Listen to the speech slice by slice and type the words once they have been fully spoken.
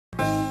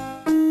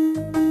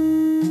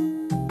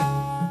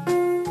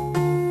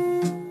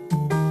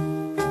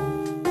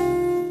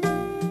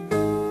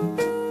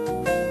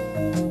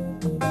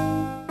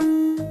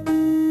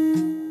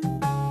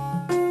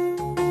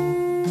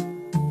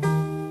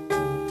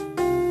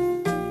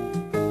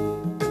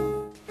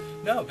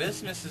no,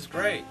 business is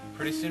great.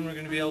 Pretty soon we're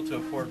going to be able to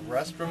afford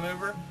rust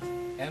remover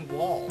and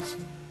walls.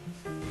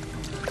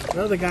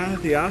 Well, the guy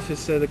at the office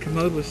said the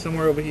commode was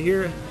somewhere over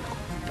here.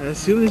 I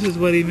assume this is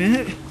what he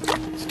meant.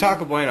 It's a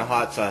Taco Bueno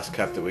hot sauce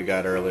cup that we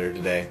got earlier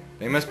today.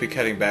 They must be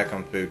cutting back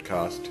on food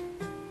cost.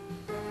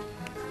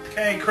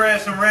 Okay,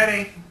 Chris, I'm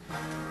ready.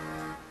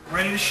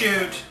 Ready to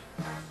shoot.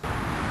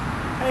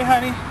 Hey,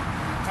 honey,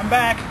 I'm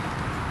back.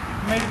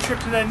 I made a trip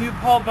to that new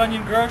Paul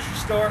Bunyan grocery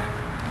store.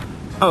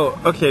 Oh,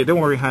 okay. Don't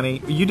worry,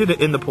 honey. You did it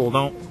in the pool.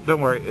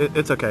 Don't worry.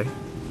 It's okay.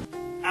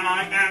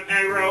 I am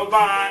a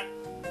robot.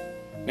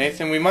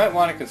 Nathan, we might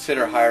want to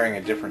consider hiring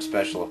a different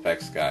special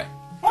effects guy.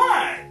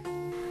 Why?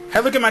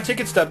 Hey, look at my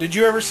ticket stub. Did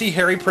you ever see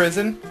Harry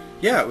Prison?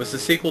 Yeah, it was the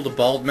sequel to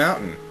Bald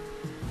Mountain.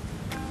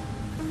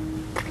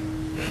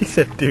 He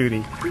said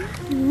duty.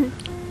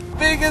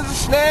 Big as a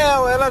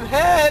snail, and I'm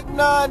heading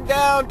on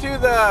down to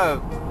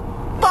the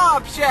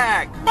Bob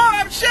Shack.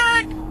 Bob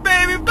Shack,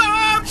 baby,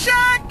 Bob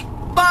Shack,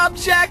 Bob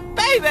Shack,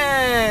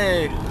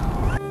 baby.